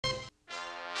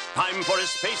Time for a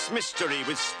space mystery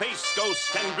with Space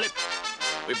Ghost and Blip.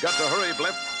 We've got to hurry,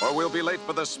 Blip, or we'll be late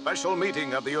for the special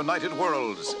meeting of the United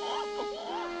Worlds.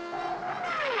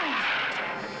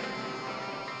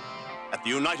 At the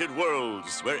United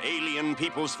Worlds, where alien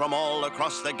peoples from all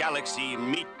across the galaxy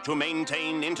meet to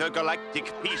maintain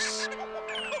intergalactic peace.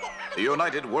 The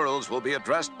United Worlds will be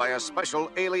addressed by a special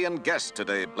alien guest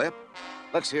today, Blip.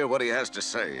 Let's hear what he has to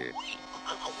say.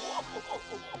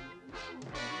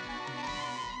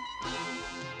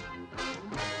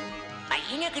 My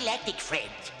intergalactic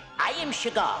friends, I am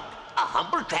Shagog, a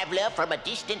humble traveler from a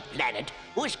distant planet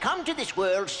who has come to this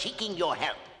world seeking your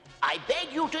help. I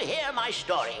beg you to hear my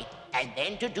story, and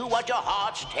then to do what your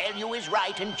hearts tell you is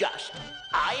right and just.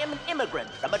 I am an immigrant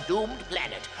from a doomed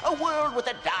planet, a world with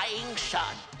a dying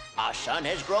sun. Our sun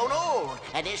has grown old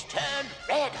and is turned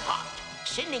red hot,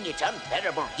 sending its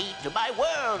unbearable heat to my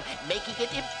world, making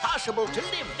it impossible to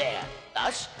live there.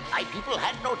 Thus, my people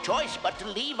had no choice but to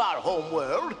leave our home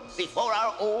world before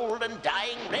our old and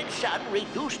dying red sun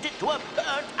reduced it to a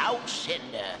burnt-out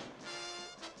cinder.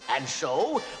 And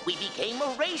so, we became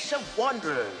a race of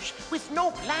wanderers with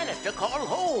no planet to call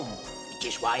home, which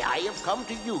is why I have come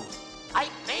to you. I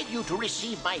beg you to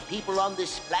receive my people on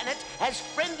this planet as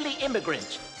friendly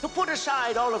immigrants, to put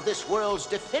aside all of this world's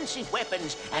defensive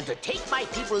weapons and to take my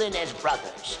people in as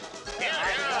brothers.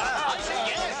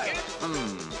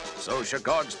 So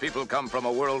Shagog's people come from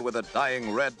a world with a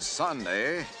dying red sun,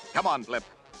 eh? Come on, Blip.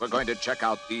 We're going to check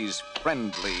out these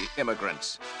friendly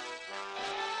immigrants.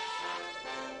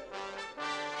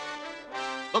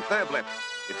 Look there, Blip.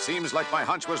 It seems like my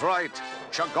hunch was right.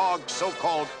 Shagog's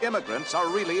so-called immigrants are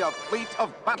really a fleet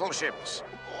of battleships.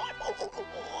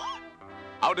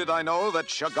 How did I know that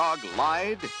Shagog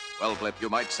lied? Well, Blip, you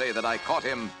might say that I caught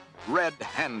him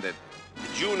red-handed.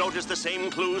 Did you notice the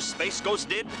same clues Space Ghost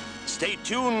did? Stay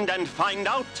tuned and find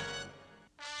out.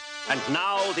 And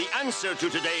now, the answer to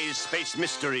today's space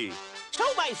mystery. So,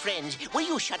 my friends, will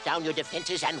you shut down your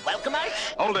defenses and welcome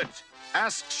us? Hold it.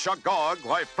 Ask Shagog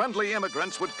why friendly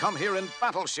immigrants would come here in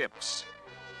battleships.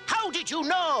 How did you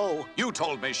know? You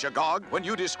told me, Shagog, when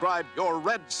you described your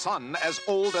red sun as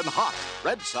old and hot.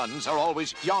 Red suns are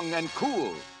always young and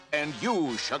cool. And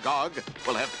you, Shagog,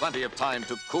 will have plenty of time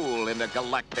to cool in the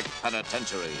galactic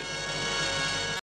penitentiary.